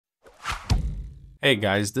Hey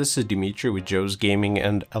guys, this is Dimitri with Joe's Gaming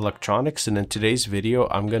and Electronics, and in today's video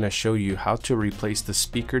I'm going to show you how to replace the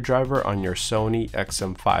speaker driver on your Sony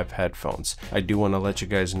XM5 headphones. I do want to let you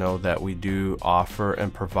guys know that we do offer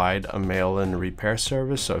and provide a mail-in repair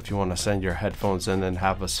service, so if you want to send your headphones in and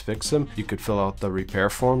have us fix them, you could fill out the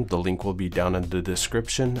repair form. The link will be down in the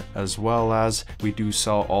description, as well as we do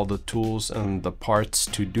sell all the tools and the parts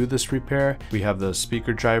to do this repair. We have the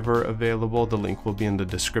speaker driver available. The link will be in the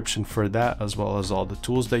description for that, as well as all the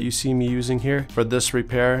tools that you see me using here. For this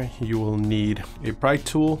repair, you will need a pry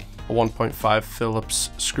tool, a 1.5 Phillips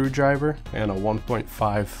screwdriver, and a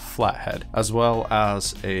 1.5 flathead, as well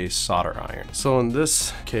as a solder iron. So in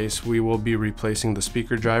this case, we will be replacing the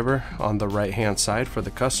speaker driver on the right hand side for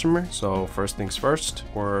the customer. So first things first,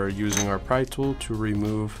 we're using our pry tool to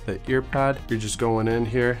remove the ear pad. You're just going in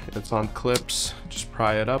here, it's on clips, just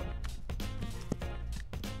pry it up.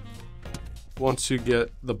 Once you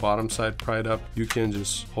get the bottom side pried up, you can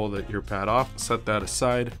just pull the ear pad off, set that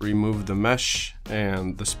aside, remove the mesh,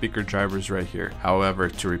 and the speaker driver's right here. However,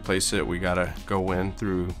 to replace it, we gotta go in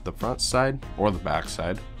through the front side or the back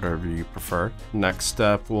side, whatever you prefer. Next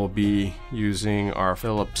step will be using our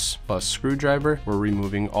Phillips plus screwdriver. We're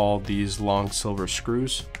removing all these long silver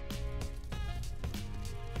screws.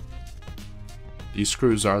 These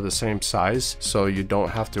screws are the same size, so you don't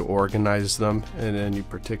have to organize them in any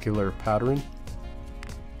particular pattern.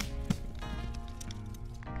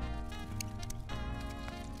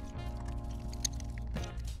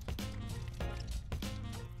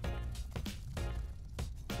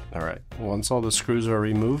 Alright, once all the screws are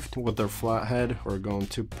removed, with our flathead, we're going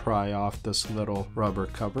to pry off this little rubber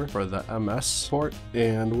cover for the MS port.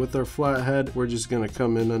 And with our flathead, we're just going to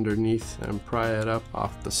come in underneath and pry it up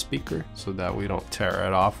off the speaker so that we don't tear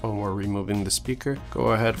it off when we're removing the speaker. Go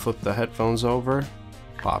ahead, flip the headphones over,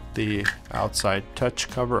 pop the outside touch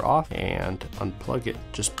cover off, and unplug it.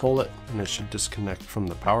 Just pull it and it should disconnect from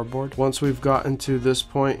the power board. Once we've gotten to this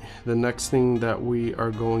point, the next thing that we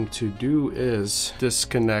are going to do is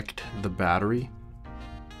disconnect the battery.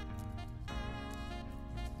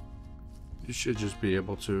 You should just be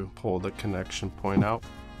able to pull the connection point out,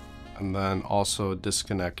 and then also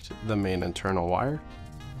disconnect the main internal wire.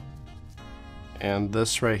 And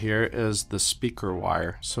this right here is the speaker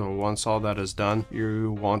wire. So once all that is done,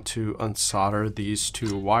 you want to unsolder these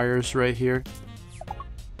two wires right here.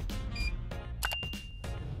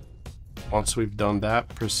 Once we've done that,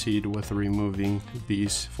 proceed with removing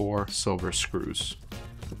these 4 silver screws.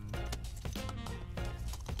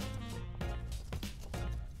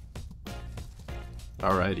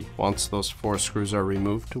 Alrighty, once those 4 screws are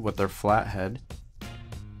removed with their flathead,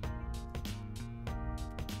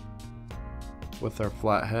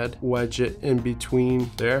 wedge it in between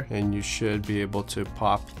there, and you should be able to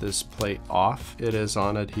pop this plate off. It is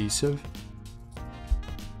on adhesive.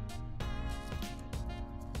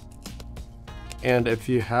 And if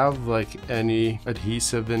you have like any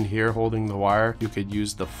adhesive in here holding the wire, you could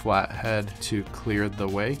use the flathead to clear the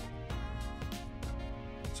way.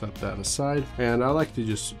 Set that aside, and I like to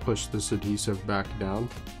just push this adhesive back down.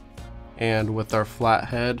 And with our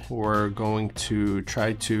flathead, we're going to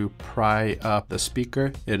try to pry up the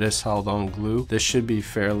speaker. It is held on glue. This should be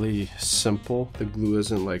fairly simple. The glue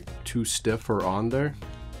isn't like too stiff or on there.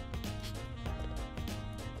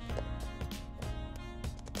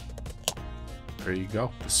 There you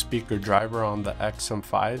go. The speaker driver on the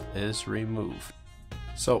XM5 is removed.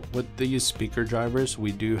 So with these speaker drivers,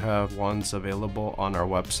 we do have ones available on our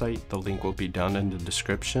website. The link will be down in the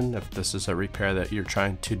description. If this is a repair that you're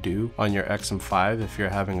trying to do on your XM5, if you're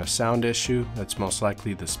having a sound issue, it's most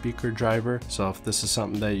likely the speaker driver. So if this is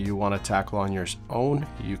something that you want to tackle on your own,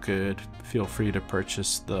 you could feel free to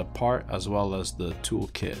purchase the part as well as the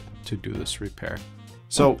toolkit to do this repair.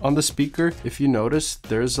 So on the speaker, if you notice,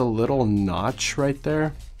 there's a little notch right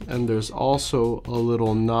there, and there's also a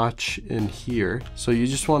little notch in here. So you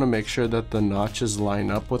just want to make sure that the notches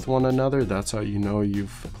line up with one another. That's how you know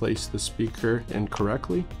you've placed the speaker in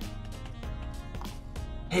correctly.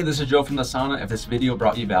 Hey, this is Joe from the Sauna. If this video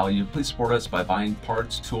brought you value, please support us by buying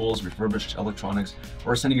parts, tools, refurbished electronics,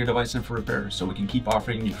 or sending your device in for repair so we can keep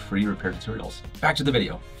offering you free repair tutorials. Back to the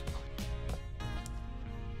video.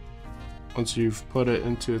 Once you've put it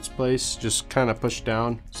into its place, just kind of push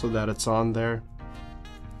down so that it's on there.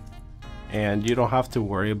 And you don't have to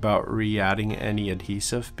worry about re-adding any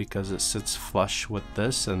adhesive because it sits flush with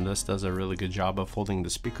this, and this does a really good job of holding the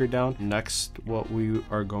speaker down. Next, what we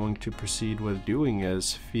are going to proceed with doing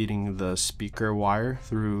is feeding the speaker wire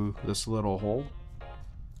through this little hole.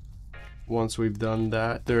 Once we've done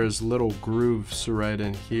that, there's little grooves right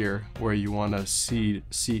in here where you want to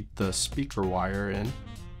seat the speaker wire in.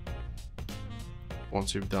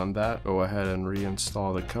 Once you've done that, go ahead and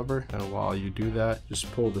reinstall the cover, and while you do that,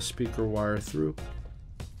 just pull the speaker wire through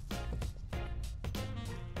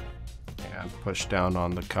and push down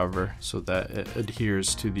on the cover so that it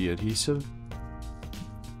adheres to the adhesive.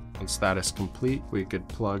 Once that is complete, we could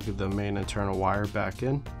plug the main internal wire back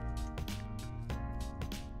in.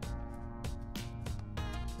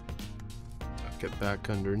 Tuck it back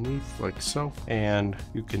underneath like so, and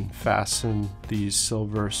you can fasten these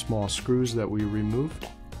silver small screws that we removed.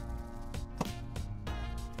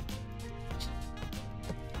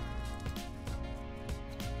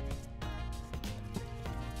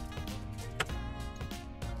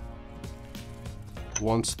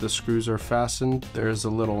 Once the screws are fastened, there's a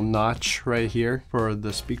little notch right here for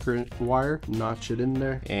the speaker wire. Notch it in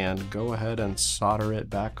there and go ahead and solder it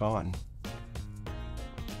back on.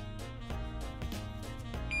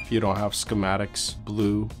 If you don't have schematics,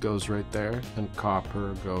 blue goes right there and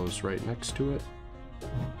copper goes right next to it.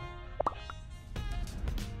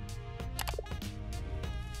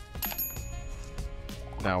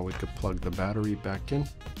 Now we could plug the battery back in.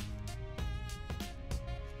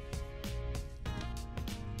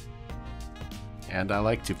 And I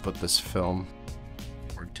like to put this film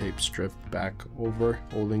or tape strip back over,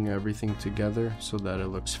 holding everything together so that it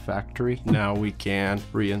looks factory. Now we can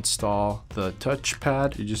reinstall the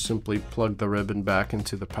touchpad. You just simply plug the ribbon back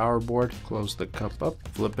into the power board, close the cup up,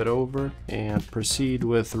 flip it over, and proceed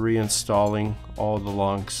with reinstalling all the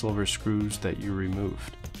long silver screws that you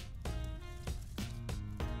removed.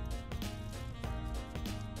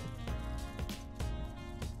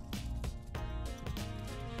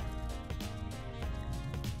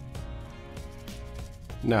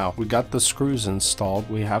 Now we got the screws installed,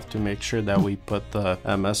 we have to make sure that we put the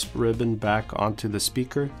MS ribbon back onto the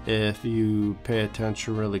speaker. If you pay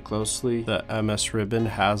attention really closely, the MS ribbon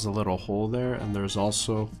has a little hole there, and there's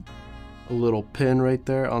also a little pin right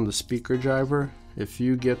there on the speaker driver. If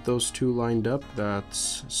you get those two lined up,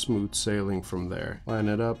 that's smooth sailing from there. Line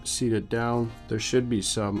it up, seat it down. There should be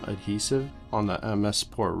some adhesive on the MS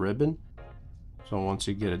port ribbon. So once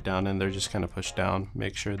you get it down in there, just kind of push down,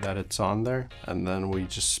 make sure that it's on there. And then we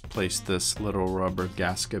just place this little rubber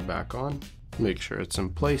gasket back on, make sure it's in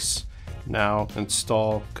place. Now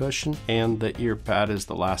install cushion, and the ear pad is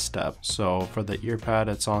the last step. So for the ear pad,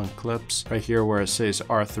 it's on clips. Right here where it says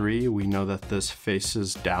R3, we know that this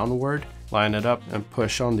faces downward. Line it up and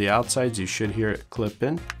push on the outsides. You should hear it clip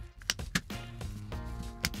in.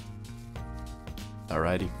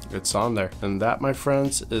 Alrighty, it's on there. And that, my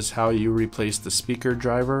friends, is how you replace the speaker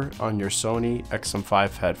driver on your Sony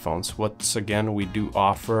XM5 headphones. Once again, we do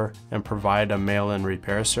offer and provide a mail-in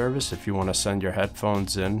repair service. If you want to send your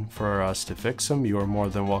headphones in for us to fix them, you are more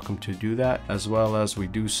than welcome to do that, as well as we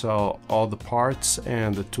do sell all the parts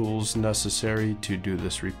and the tools necessary to do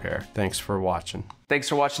this repair. Thanks for watching. Thanks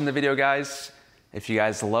for watching the video, guys. If you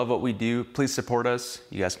guys love what we do, please support us.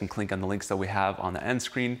 You guys can click on the links that we have on the end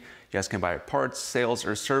screen. You guys can buy parts, sales,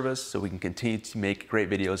 or service so we can continue to make great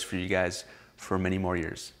videos for you guys for many more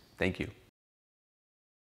years. Thank you.